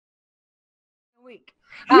week.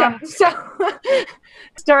 So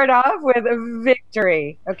start off with a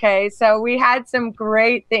victory. Okay, so we had some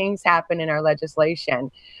great things happen in our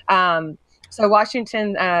legislation. So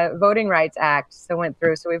Washington Voting Rights Act went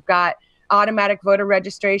through. So we've got automatic voter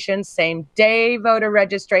registration, same day voter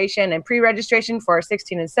registration, and pre-registration for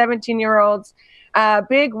 16 and 17-year-olds.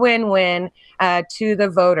 Big win-win to the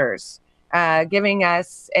voters, giving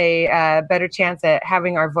us a better chance at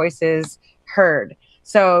having our voices heard.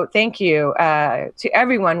 So thank you to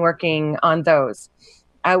everyone working on those.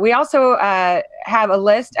 We also have a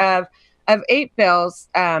list of 8 bills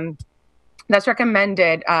that's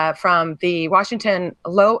recommended from the Washington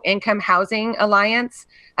Low Income Housing Alliance.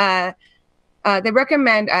 They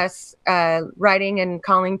recommend us writing and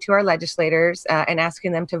calling to our legislators and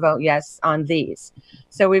asking them to vote yes on these.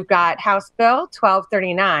 So we've got House Bill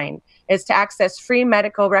 1239 is to access free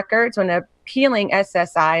medical records when appealing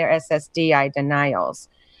SSI or SSDI denials.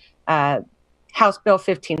 House Bill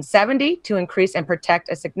 1570 to increase and protect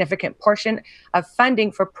a significant portion of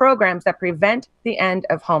funding for programs that prevent the end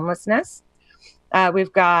of homelessness.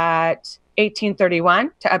 We've got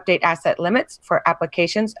 1831 to update asset limits for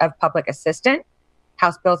applications of public assistant.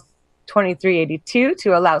 House Bill 2382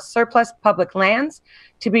 to allow surplus public lands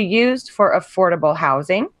to be used for affordable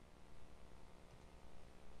housing.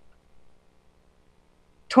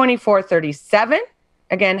 2437,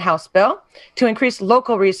 again, House Bill, to increase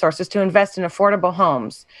local resources to invest in affordable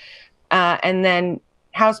homes. And then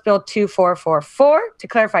House Bill 2444 to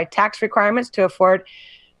clarify tax requirements to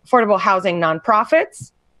affordable housing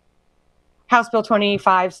nonprofits. House Bill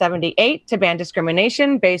 2578 to ban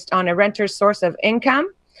discrimination based on a renter's source of income.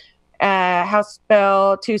 House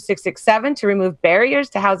Bill 2667 to remove barriers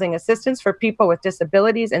to housing assistance for people with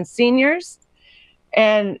disabilities and seniors.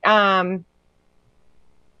 And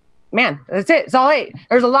man, that's it. It's all 8.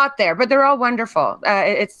 There's a lot there, but they're all wonderful.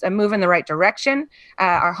 It's a move in the right direction.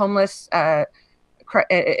 Our homeless, we're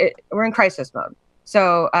in crisis mode.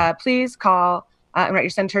 So please call and write your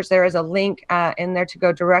senators. There is a link in there to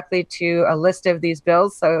go directly to a list of these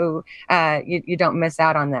bills, so you don't miss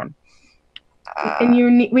out on them. And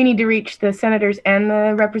we need to reach the senators and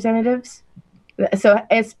the representatives. So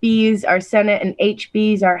SBs are Senate and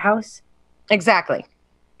HBs are House. Exactly.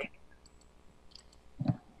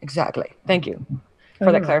 Exactly. Thank you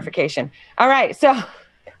for that clarification. All right. So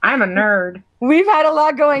I'm a nerd. We've had a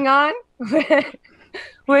lot going on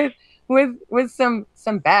with some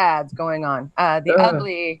bads going on.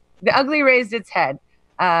 The ugly raised its head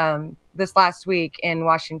this last week in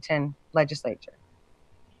Washington legislature.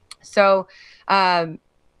 So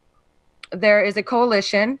there is a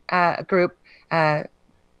coalition group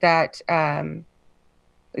that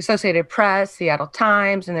Associated Press, Seattle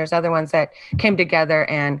Times, and there's other ones that came together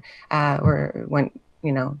and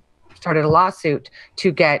started a lawsuit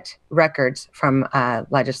to get records from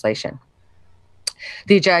legislation.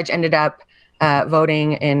 The judge ended up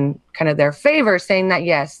voting in kind of their favor, saying that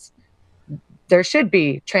yes, there should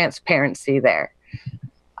be transparency there.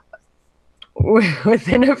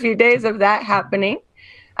 Within a few days of that happening,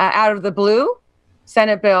 out of the blue,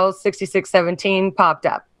 Senate Bill 6617 popped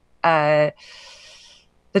up.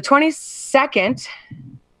 The 22nd,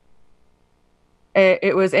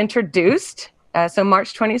 it was introduced. So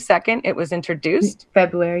March 22nd, it was introduced.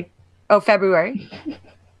 February. Oh, February.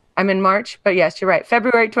 I'm in March, but yes, you're right.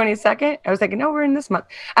 February 22nd. I was thinking, no, we're in this month.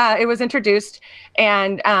 It was introduced,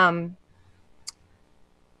 and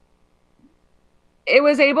it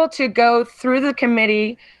was able to go through the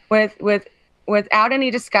committee without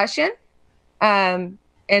any discussion. And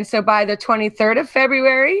so by the 23rd of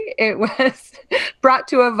February, it was brought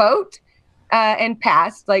to a vote and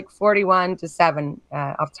passed like 41-7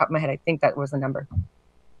 off the top of my head. I think that was the number.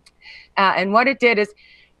 And what it did is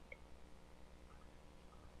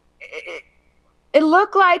it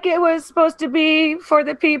looked like it was supposed to be for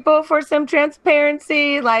the people, for some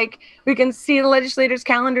transparency. Like we can see the legislators'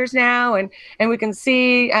 calendars now, and we can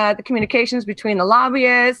see the communications between the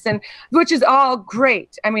lobbyists, and which is all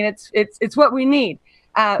great. I mean, it's what we need.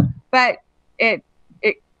 But it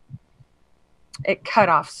cut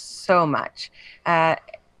off so much. So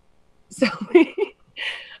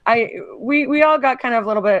we all got kind of a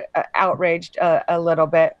little bit outraged a little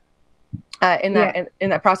bit in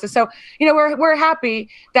that process. So we're happy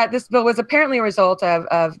that this bill was apparently a result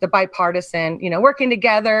of the bipartisan working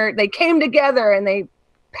together. They came together and they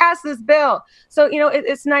passed this bill. So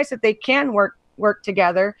it's nice that they can work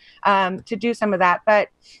together to do some of that, but.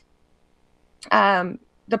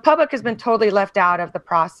 The public has been totally left out of the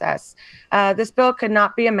process. This bill could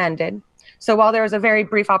not be amended. So while there was a very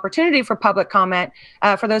brief opportunity for public comment,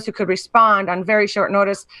 for those who could respond on very short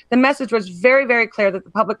notice, the message was very, very clear that the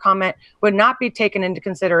public comment would not be taken into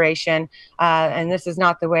consideration, and this is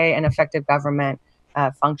not the way an effective government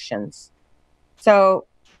functions. So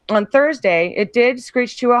on Thursday, it did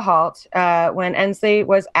screech to a halt when Inslee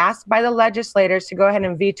was asked by the legislators to go ahead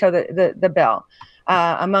and veto the bill.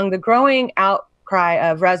 Among the growing outcry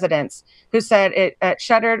of residents who said it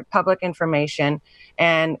shuttered public information,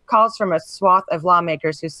 and calls from a swath of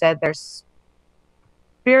lawmakers who said their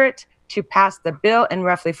spirit to pass the bill in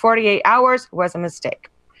roughly 48 hours was a mistake.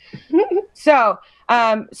 So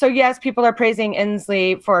yes, people are praising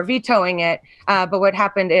Inslee for vetoing it, but what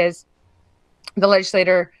happened is the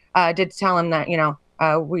legislator did tell him that,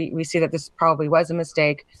 we see that this probably was a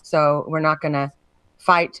mistake, so we're not going to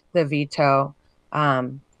fight the veto.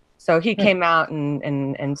 So he came out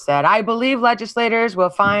and said, I believe legislators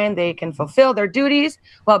will find they can fulfill their duties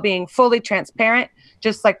while being fully transparent,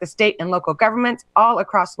 just like the state and local governments all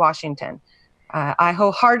across Washington. I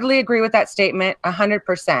wholeheartedly agree with that statement,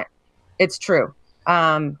 100%. It's true.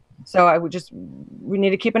 So we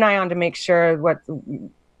need to keep an eye on to make sure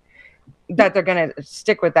that they're going to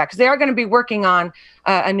stick with that, because they are going to be working on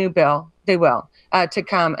a new bill. They will to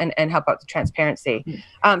come and help out the transparency.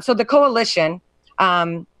 So the coalition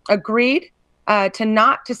agreed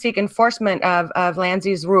to seek enforcement of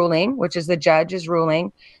Lanzie's ruling, which is the judge's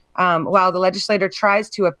ruling, while the legislator tries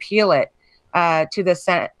to appeal it to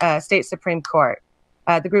the state Supreme Court.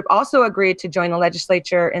 The group also agreed to join the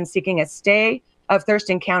legislature in seeking a stay of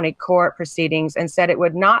Thurston County Court proceedings and said it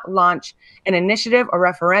would not launch an initiative or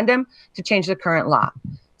referendum to change the current law.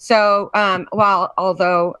 So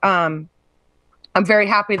although I'm very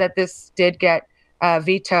happy that this did get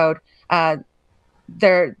vetoed,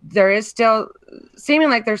 there is still seeming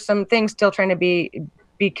like there's some things still trying to be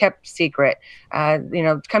kept secret.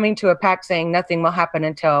 Coming to a pact saying nothing will happen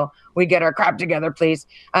until we get our crap together, please,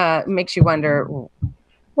 makes you wonder,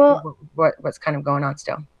 well, what's kind of going on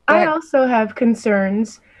still. I also have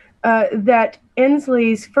concerns that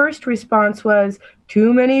Inslee's first response was,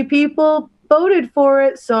 too many people voted for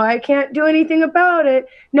it, so I can't do anything about it.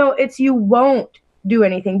 No, it's you won't do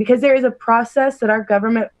anything, because there is a process that our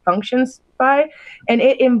government functions by, and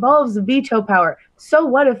it involves veto power. So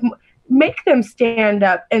what if, make them stand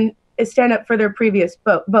up for their previous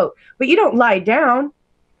vote, but you don't lie down.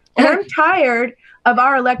 And I'm tired of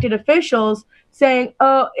our elected officials saying,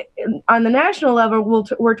 oh, on the national level,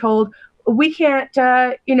 we're told we can't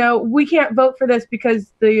vote for this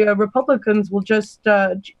because the Republicans will just,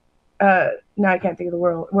 now I can't think of the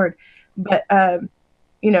word, but,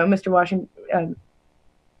 Mr. Washington,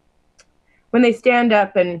 when they stand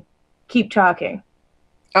up and keep talking.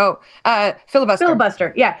 Oh, filibuster.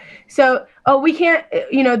 Filibuster, yeah. So, we can't,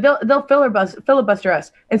 they'll filibuster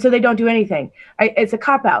us, and so they don't do anything. It's a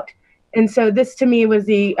cop-out. And so this, to me, was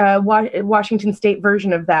the Washington State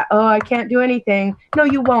version of that. Oh, I can't do anything. No,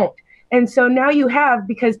 you won't. And so now you have,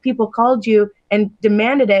 because people called you and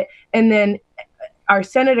demanded it, and then our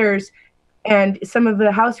senators and some of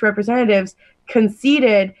the House representatives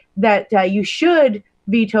conceded that you should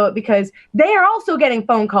veto it because they are also getting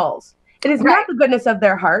phone calls. It is not the goodness of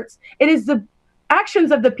their hearts. It is the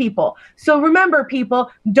actions of the people. So remember,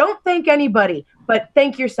 people, don't thank anybody, but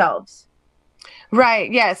thank yourselves.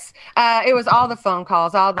 Right. Yes. It was all the phone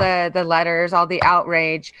calls, all the letters, all the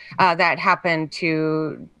outrage that happened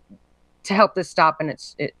to help this stop in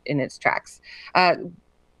its tracks.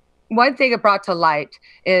 One thing it brought to light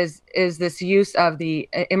is this use of the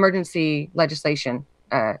emergency legislation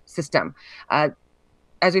system.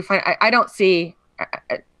 As we find, I don't see.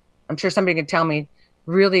 I'm sure somebody can tell me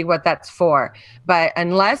really what that's for, but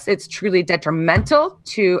unless it's truly detrimental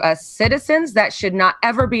to citizens, that should not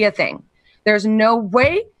ever be a thing. There's no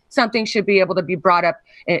way something should be able to be brought up,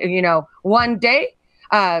 one day,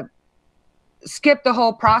 skip the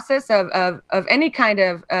whole process of any kind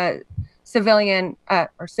of civilian a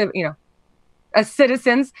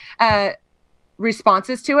citizen's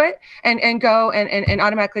responses to it and go and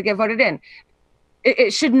automatically get voted in.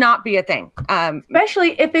 It should not be a thing.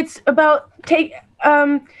 Especially if it's about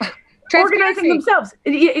organizing themselves.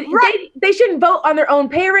 They shouldn't vote on their own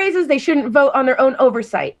pay raises. They shouldn't vote on their own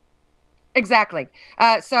oversight. Exactly.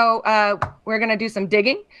 So we're going to do some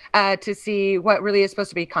digging to see what really is supposed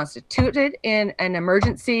to be constituted in an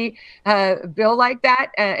emergency bill like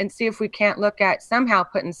that, and see if we can't look at somehow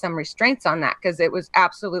putting some restraints on that, because it was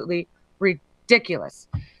absolutely ridiculous.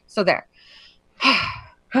 So there.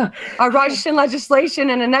 Our Washington legislation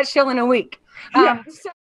in a nutshell in a week. So